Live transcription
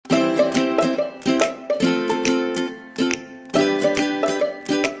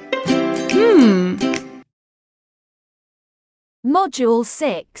Module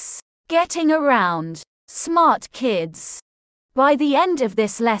 6. Getting Around. Smart Kids. By the end of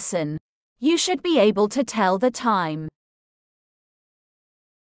this lesson, you should be able to tell the time.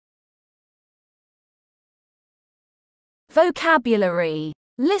 Vocabulary.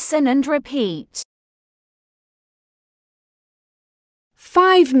 Listen and repeat.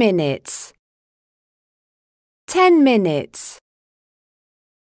 5 minutes, 10 minutes,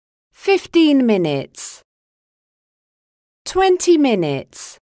 15 minutes, 20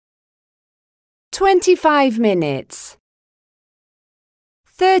 minutes, 25 minutes,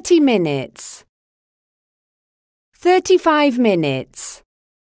 30 minutes, 35 minutes,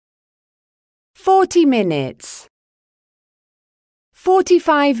 40 minutes,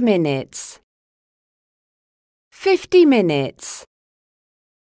 45 minutes, 50 minutes,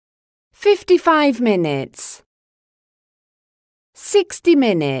 55 minutes, 60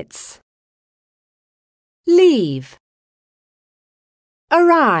 minutes. Leave.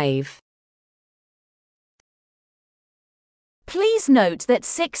 Arrive. Please note that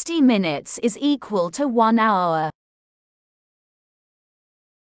 60 minutes is equal to 1 hour.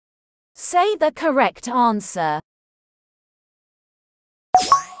 Say the correct answer.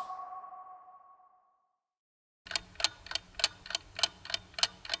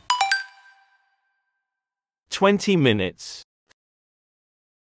 "20 minutes.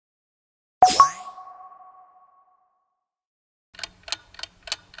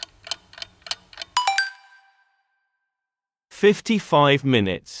 55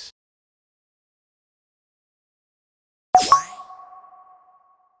 minutes.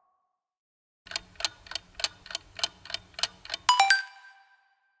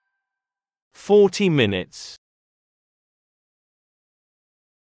 40 minutes.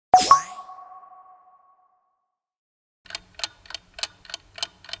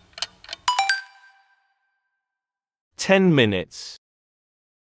 10 minutes.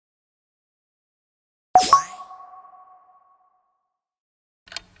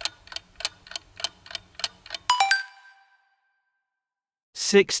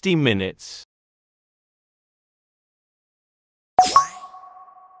 60 minutes.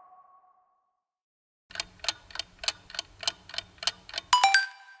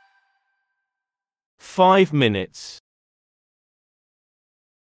 5 minutes.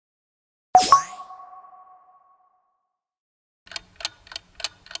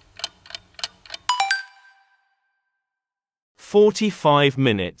 45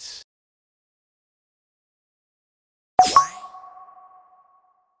 minutes.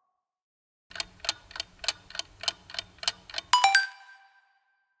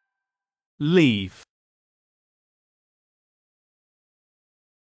 'Leave.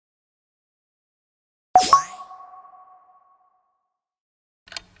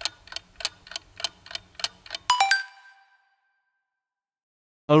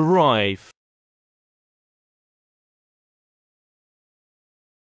 Arrive.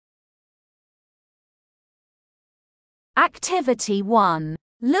 Activity 1.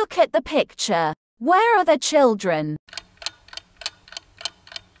 Look at the picture. Where are the children?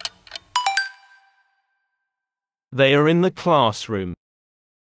 They are in the classroom.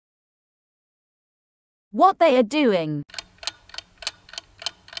 What they are doing?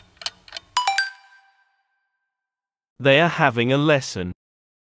 They are having a lesson.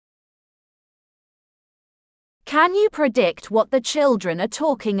 Can you predict what the children are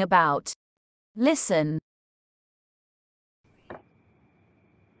talking about? Listen.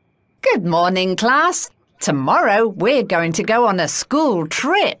 Good morning, class. Tomorrow we're going to go on a school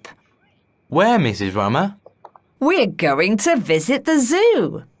trip. Where, Mrs. Rummer? We're going to visit the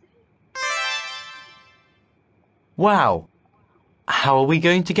zoo. Wow. How are we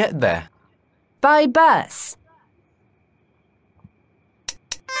going to get there? By bus.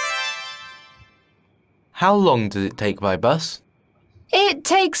 How long does it take by bus? It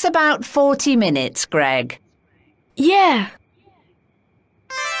takes about 40 minutes, Greg. Yeah.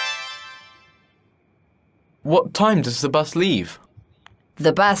 What time does the bus leave?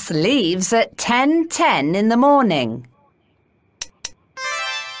 The bus leaves at 10:10 in the morning.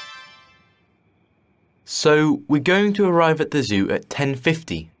 So we're going to arrive at the zoo at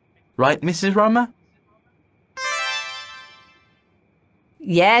 10:50, right, Mrs. Rummer?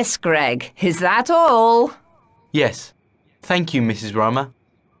 Yes, Greg. Is that all? Yes. Thank you, Mrs. Rummer.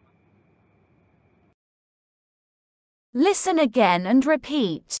 Listen again and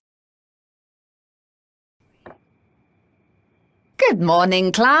repeat. Good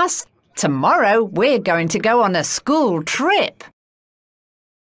morning, class. Tomorrow we're going to go on a school trip.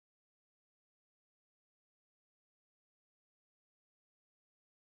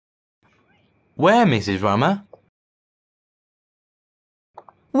 Where, Mrs. Rummer?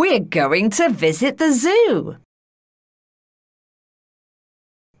 We're going to visit the zoo.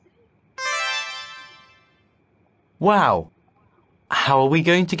 Wow! How are we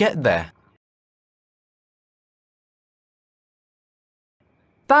going to get there?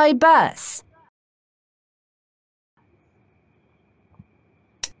 By bus.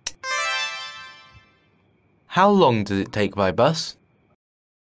 How long does it take by bus?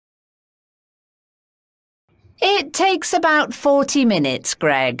 It takes about 40 minutes,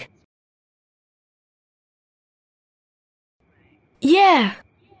 Greg. Yeah.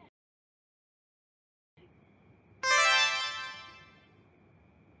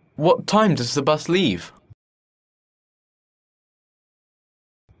 What time does the bus leave?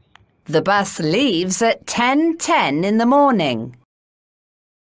 The bus leaves at 10:10 in the morning.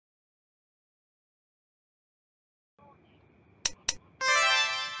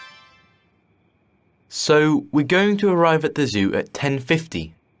 So, we're going to arrive at the zoo at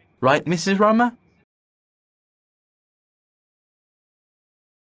 10:50, right, Mrs. Rama?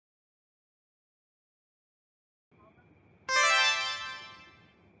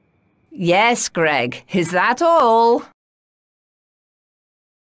 Yes, Greg. Is that all?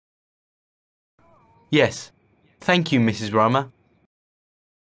 Yes. Thank you, Mrs. Rama.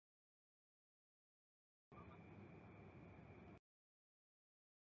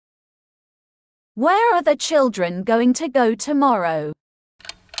 Where are the children going to go tomorrow?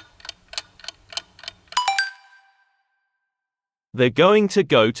 They're going to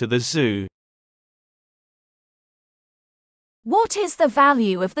go to the zoo. What is the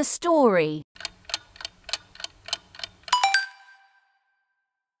value of the story?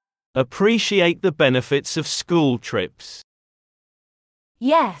 Appreciate the benefits of school trips.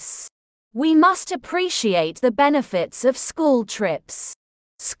 Yes. We must appreciate the benefits of school trips.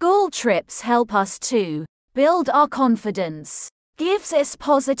 School trips help us to build our confidence, gives us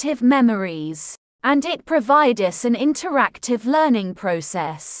positive memories, and it provides us an interactive learning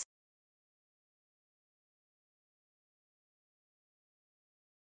process.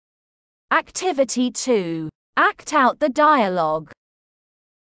 Activity 2. Act out the dialogue.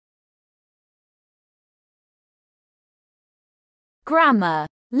 Grammar.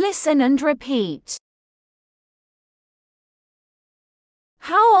 Listen and repeat.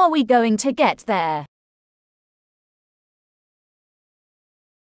 How are we going to get there?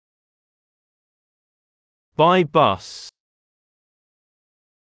 By bus.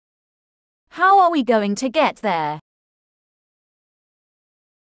 How are we going to get there?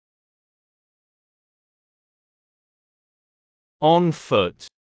 On foot.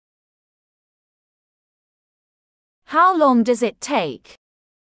 How long does it take?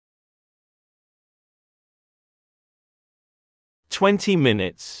 20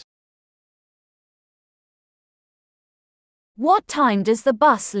 minutes. What time does the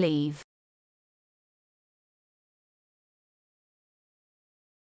bus leave?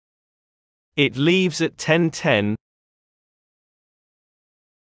 It leaves at 10:10.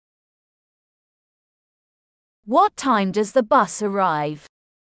 What time does the bus arrive?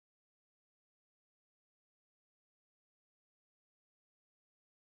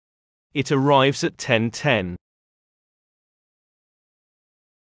 It arrives at 10:10.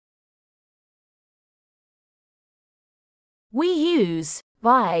 We use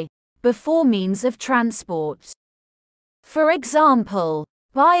by before means of transport. For example,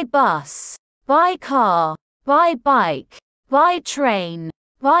 by bus, by car, by bike, by train,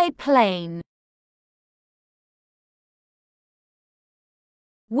 by plane.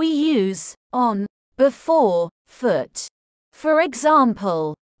 We use on before foot. For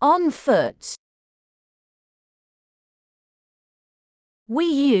example, on foot. We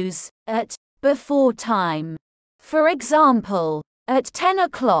use at before time. For example, at 10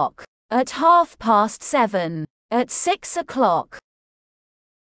 o'clock, at 7:30, at 6 o'clock.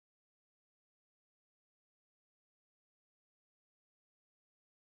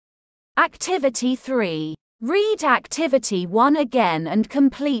 Activity 3. Read Activity 1 again and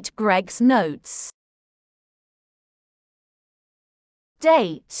complete Greg's notes.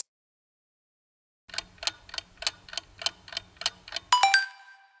 Date.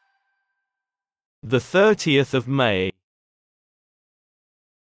 The 30th of May.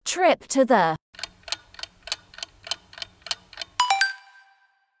 Trip to the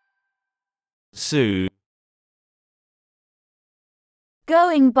Zoo.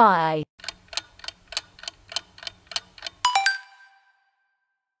 going by.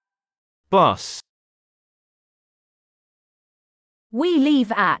 Bus. We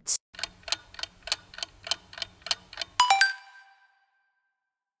leave at.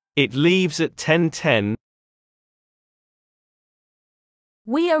 It leaves at 10:10.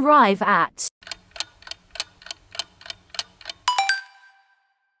 We arrive at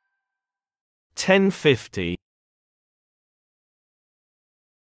 10:50.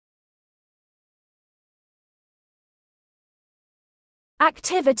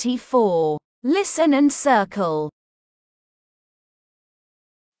 Activity 4. Listen and circle.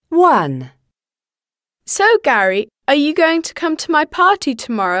 1. So, Gary, are you going to come to my party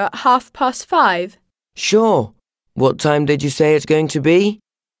tomorrow at 5:30? Sure. What time did you say it's going to be?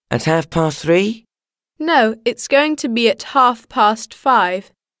 At 3:30? No, it's going to be at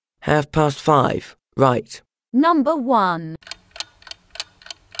 5:30. 5:30. Right. Number 1.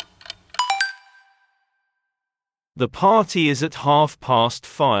 The party is at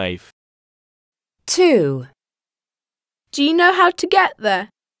 5:30. 2. Do you know how to get there?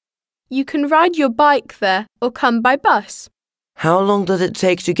 You can ride your bike there or come by bus. How long does it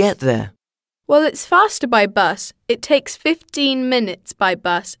take to get there? Well, it's faster by bus. It takes 15 minutes by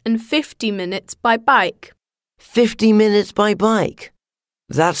bus and 50 minutes by bike. 50 minutes by bike.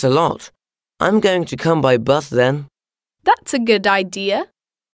 That's a lot. I'm going to come by bus then. That's a good idea.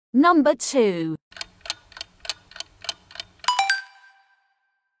 Number 2.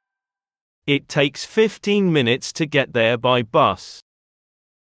 It takes 15 minutes to get there by bus.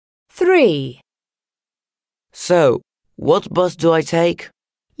 3. So, what bus do I take?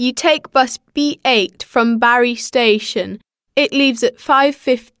 You take bus B8 from Barry Station. It leaves at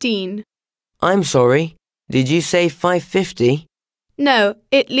 5:15. I'm sorry. Did you say 5:50? No,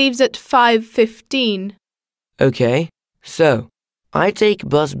 it leaves at 5:15. Okay. So, I take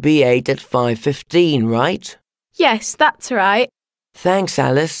bus B8 at 5:15, right? Yes, that's right. Thanks,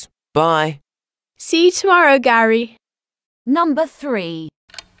 Alice. Bye. See you tomorrow, Gary. Number 3.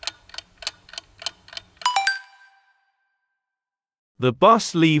 The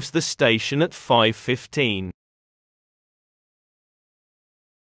bus leaves the station at 5:15.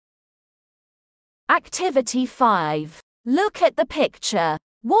 Activity 5. Look at the picture.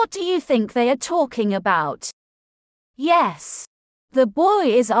 What do you think they are talking about? Yes. The boy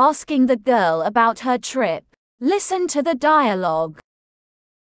is asking the girl about her trip. Listen to the dialogue.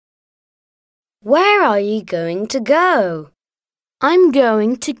 Where are you going to go? I'm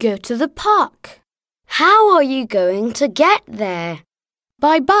going to go to the park. How are you going to get there?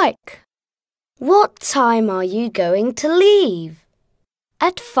 By bike. What time are you going to leave?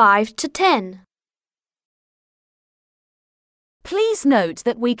 At 5 to 10. Please note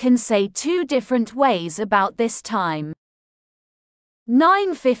that we can say 2 different ways about this time.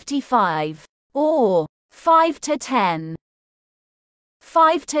 9:55 or 5 to 10.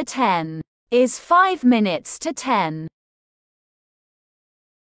 5 to 10 is 5 minutes to 10.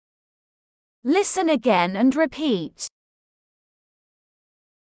 Listen again and repeat.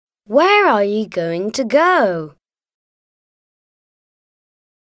 Where are you going to go?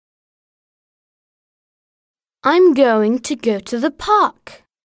 I'm going to go to the park.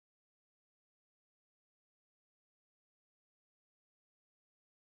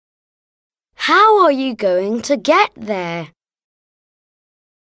 How are you going to get there?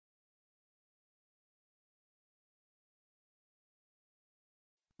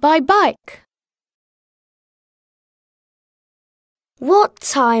 By bike. What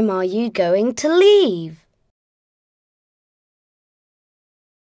time are you going to leave?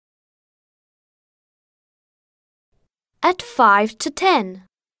 At 5 to 10.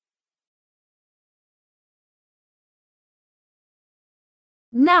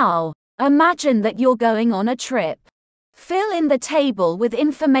 Now, imagine that you're going on a trip. Fill in the table with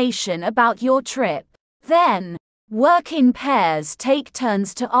information about your trip. Then, work in pairs, take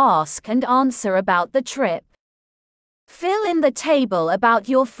turns to ask and answer about the trip. Fill in the table about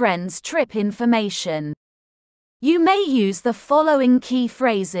your friend's trip information. You may use the following key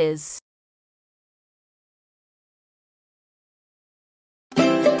phrases.